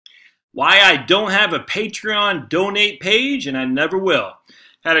Why I don't have a Patreon donate page, and I never will.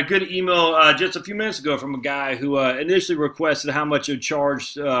 Had a good email just a few minutes ago from a guy who initially requested how much he'd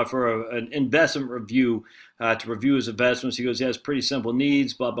charge for an investment review to review his investments. He goes, he has pretty simple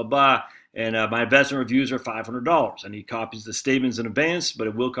needs, blah, blah, blah. And my investment reviews are $500. And he copies the statements in advance, but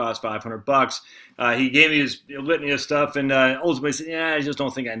it will cost $500. He gave me his litany of stuff, and ultimately said, "Yeah, I just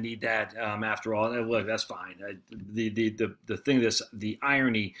don't think I need that after all." And look, that's fine. The thing, the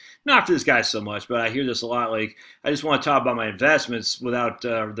irony, not for this guy so much, but I hear this a lot. Like, I just want to talk about my investments without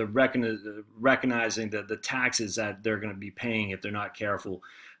recognizing the taxes that they're going to be paying if they're not careful.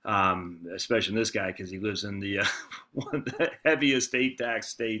 Especially in this guy, because he lives in the one of the heavy estate tax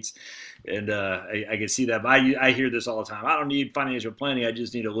states, and I can see that. But I hear this all the time. I don't need financial planning. I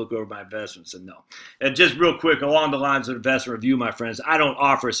just need to look over my investments. And no, and just real quick, along the lines of investment review, my friends, I don't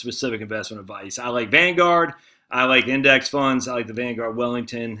offer specific investment advice. I like Vanguard. I like index funds. I like the Vanguard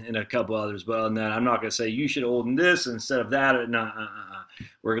Wellington and a couple others. But other than that, I'm not going to say you should hold this instead of that. No,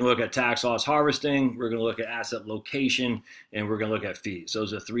 We're going to look at tax loss harvesting. We're going to look at asset location, and we're going to look at fees.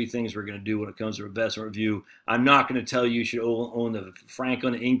 Those are three things we're going to do when it comes to investment review. I'm not going to tell you should own the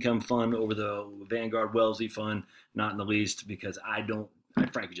Franklin Income Fund over the Vanguard Wellesley Fund, not in the least, because I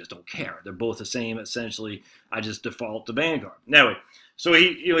frankly just don't care. They're both the same, essentially. I just default to Vanguard. Anyway, so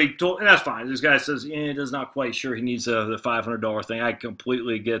he told, and that's fine. This guy says he's not quite sure he needs the $500 thing. I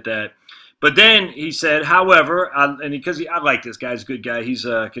completely get that. But then he said, however, and because I like this guy, he's a good guy. He's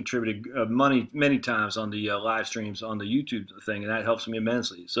contributed money many times on the live streams on the YouTube thing, and that helps me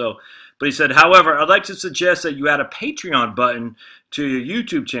immensely. But he said, however, I'd like to suggest that you add a Patreon button to your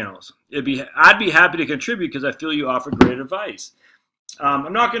YouTube channels. I'd be happy to contribute because I feel you offer great advice.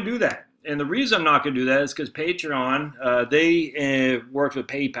 I'm not going to do that. And the reason I'm not going to do that is because Patreon, they worked with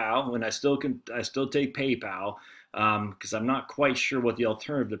PayPal, and I still take PayPal. Because I'm not quite sure what the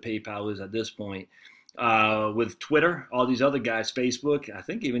alternative to PayPal is at this point. With Twitter, all these other guys, Facebook, I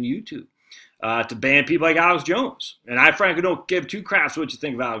think even YouTube, to ban people like Alex Jones. And I frankly don't give two craps what you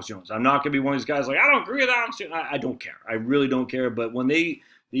think of Alex Jones. I'm not going to be one of these guys like, I don't agree with Alex Jones. I don't care. I really don't care. But when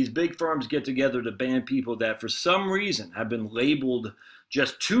these big firms get together to ban people that for some reason have been labeled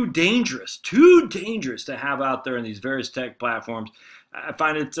just too dangerous to have out there in these various tech platforms, I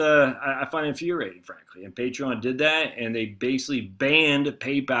find it infuriating, frankly. And Patreon did that, and they basically banned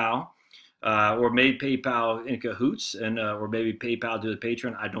PayPal, or made PayPal in cahoots, and or maybe PayPal did the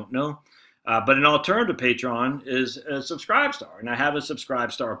Patreon. I don't know. But an alternative to Patreon is Subscribestar, and I have a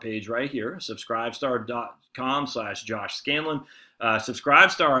Subscribestar page right here, subscribestar.com/Josh Scanlon.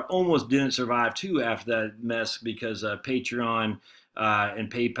 Subscribestar almost didn't survive too after that mess because Patreon and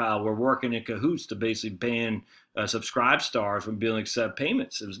PayPal were working in cahoots to basically ban Subscribestar from being able to accept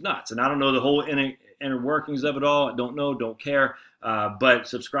payments. It was nuts. And I don't know the whole inner workings of it all. I don't know, don't care. But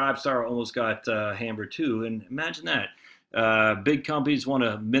Subscribestar almost got hammered too. And imagine that. Big companies want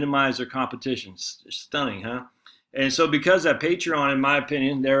to minimize their competition. Stunning, huh? And so because of Patreon, in my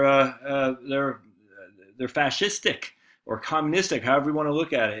opinion, they're fascistic or communistic, however you want to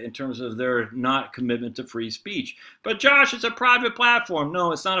look at it, in terms of their not commitment to free speech. But Josh, it's a private platform.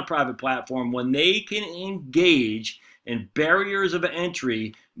 No, it's not a private platform. When they can engage in barriers of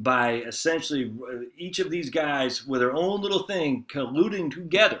entry by essentially each of these guys with their own little thing colluding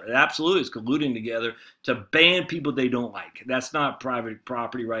together, it absolutely is colluding together to ban people they don't like. That's not private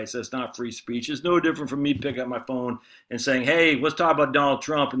property rights. That's not free speech. It's no different from me picking up my phone and saying, hey, let's talk about Donald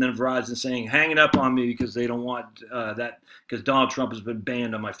Trump, and then Verizon saying, hang it up on me because they don't want that, because Donald Trump has been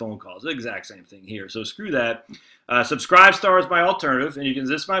banned on my phone calls. The exact same thing here. So screw that. Subscribestar is my alternative, and you can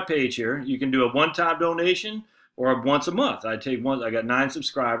visit my page here. You can do a one-time donation or once a month. I got 9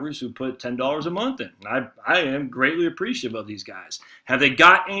 subscribers who put $10 a month in. I am greatly appreciative of these guys. Have they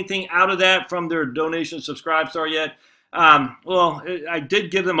got anything out of that from their donation to Subscribestar yet? Well, I did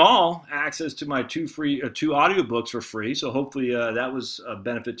give them all access to my two audiobooks for free, so hopefully that was a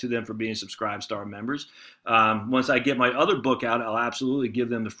benefit to them for being Subscribestar members. Once I get my other book out, I'll absolutely give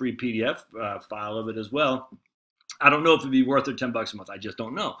them the free PDF file of it as well. I don't know if it'd be worth their $10 a month. I just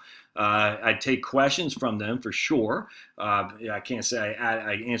don't know. I take questions from them for sure. I can't say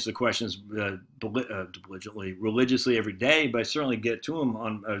I answer the questions religiously every day, but I certainly get to them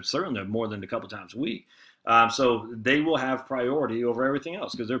on certainly more than a couple times a week. So they will have priority over everything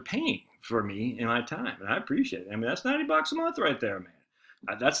else because they're paying for me and my time, and I appreciate it. I mean, that's $90 a month right there, man.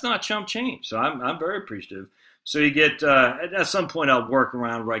 That's not chump change. So I'm very appreciative. So you get, at some point I'll work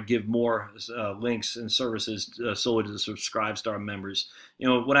around where I give more links and services solely to the Subscribestar members. You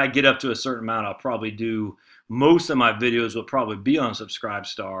know, when I get up to a certain amount, I'll probably do most of my videos will probably be on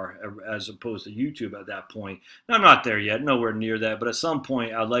Subscribestar as opposed to YouTube at that point. And I'm not there yet, nowhere near that. But at some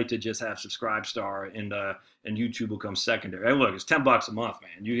point, I'd like to just have Subscribestar and YouTube will come secondary. Hey, look, it's $10 a month,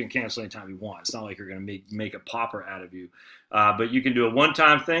 man. You can cancel anytime you want. It's not like you're going to make a pauper out of you. But you can do a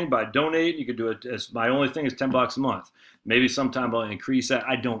one-time thing by donating. You can do it as my only thing is $10 a month. Maybe sometime I'll increase that.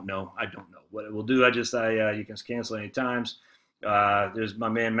 I don't know. What it will do, you can cancel any times. There's my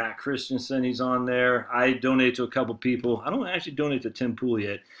man Matt Christensen. He's on there. I donate to a couple people. I don't actually donate to Tim Pool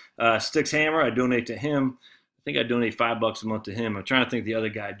yet. Sticks Hammer, I donate to him. I think I donate $5 a month to him. I'm trying to think the other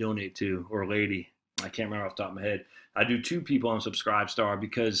guy I donate to, or lady. I can't remember off the top of my head. I do 2 people on Subscribestar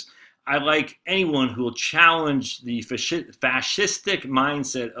because I like anyone who will challenge the fascistic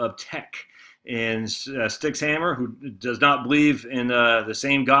mindset of tech. And Sticks Hammer, who does not believe in the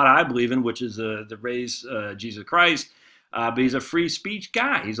same God I believe in, which is the raised Jesus Christ, but he's a free speech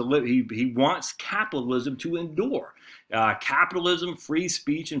guy. He wants capitalism to endure. Capitalism, free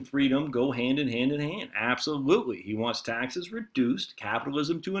speech, and freedom go hand in hand. Absolutely. He wants taxes reduced,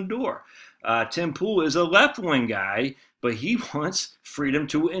 capitalism to endure. Tim Pool is a left-wing guy, but he wants freedom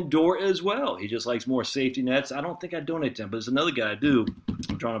to endure as well. He just likes more safety nets. I don't think I donate to him, but there's another guy I do.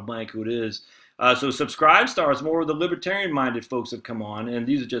 I'm drawing a blank who it is. So Subscribestar is more where the libertarian-minded folks have come on, and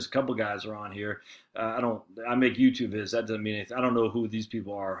these are just a couple guys are on here. I make YouTube vids. That doesn't mean anything. I don't know who these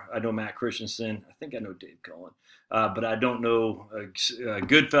people are. I know Matt Christensen. I think I know Dave Cohen. But I don't know a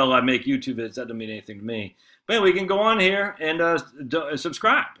good fellow. I make YouTube vids. That doesn't mean anything to me. But anyway, we can go on here and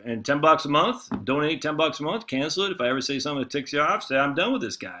subscribe. And $10 a month, donate $10 a month, cancel it. If I ever say something that ticks you off, say I'm done with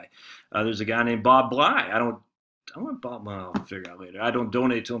this guy. There's a guy named Bob Bly. I'll figure out later. I don't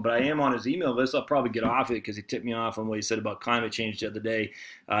donate to him, but I am on his email list. I'll probably get off it because he tipped me off on what he said about climate change the other day,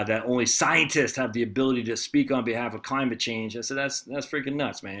 that only scientists have the ability to speak on behalf of climate change. I said, that's freaking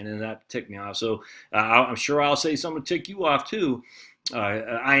nuts, man, and that ticked me off. So I'm sure I'll say something to tick you off, too.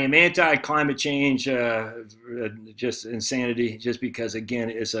 I am anti-climate change, just insanity, just because, again,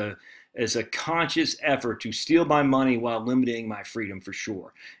 it's a conscious effort to steal my money while limiting my freedom for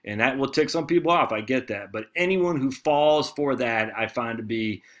sure. And that will tick some people off. I get that. But anyone who falls for that, I find to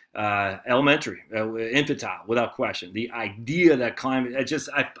be elementary, infantile, without question. The idea that climate,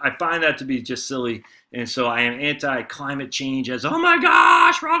 I find that to be just silly. And so I am anti-climate change as, oh my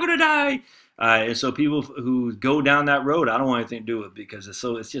gosh, we're all going to die. And so people who go down that road, I don't want anything to do with it because it's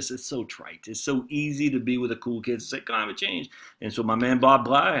so trite. It's so easy to be with the cool kids and say climate change. And so my man Bob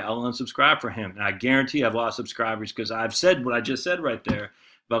Bly, I'll unsubscribe for him. And I guarantee I've lost subscribers because I've said what I just said right there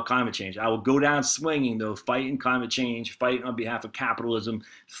about climate change. I will go down swinging, though, fighting climate change, fighting on behalf of capitalism,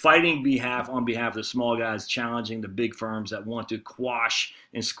 fighting on behalf of the small guys, challenging the big firms that want to quash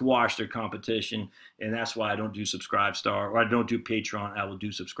and squash their competition. And that's why I don't do Subscribestar, or I don't do Patreon. I will do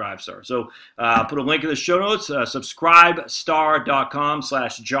Subscribestar. So I'll put a link in the show notes,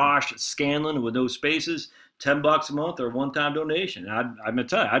 subscribestar.com/Josh Scanlon with no spaces, $10 a month or a one-time donation. And I'm going to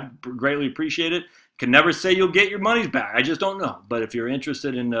tell you, I'd greatly appreciate it. Can never say you'll get your money's back. I just don't know. But if you're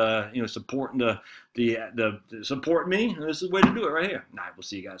interested in supporting the support me, this is the way to do it right here. All right, we'll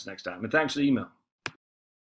see you guys next time. And thanks for the email.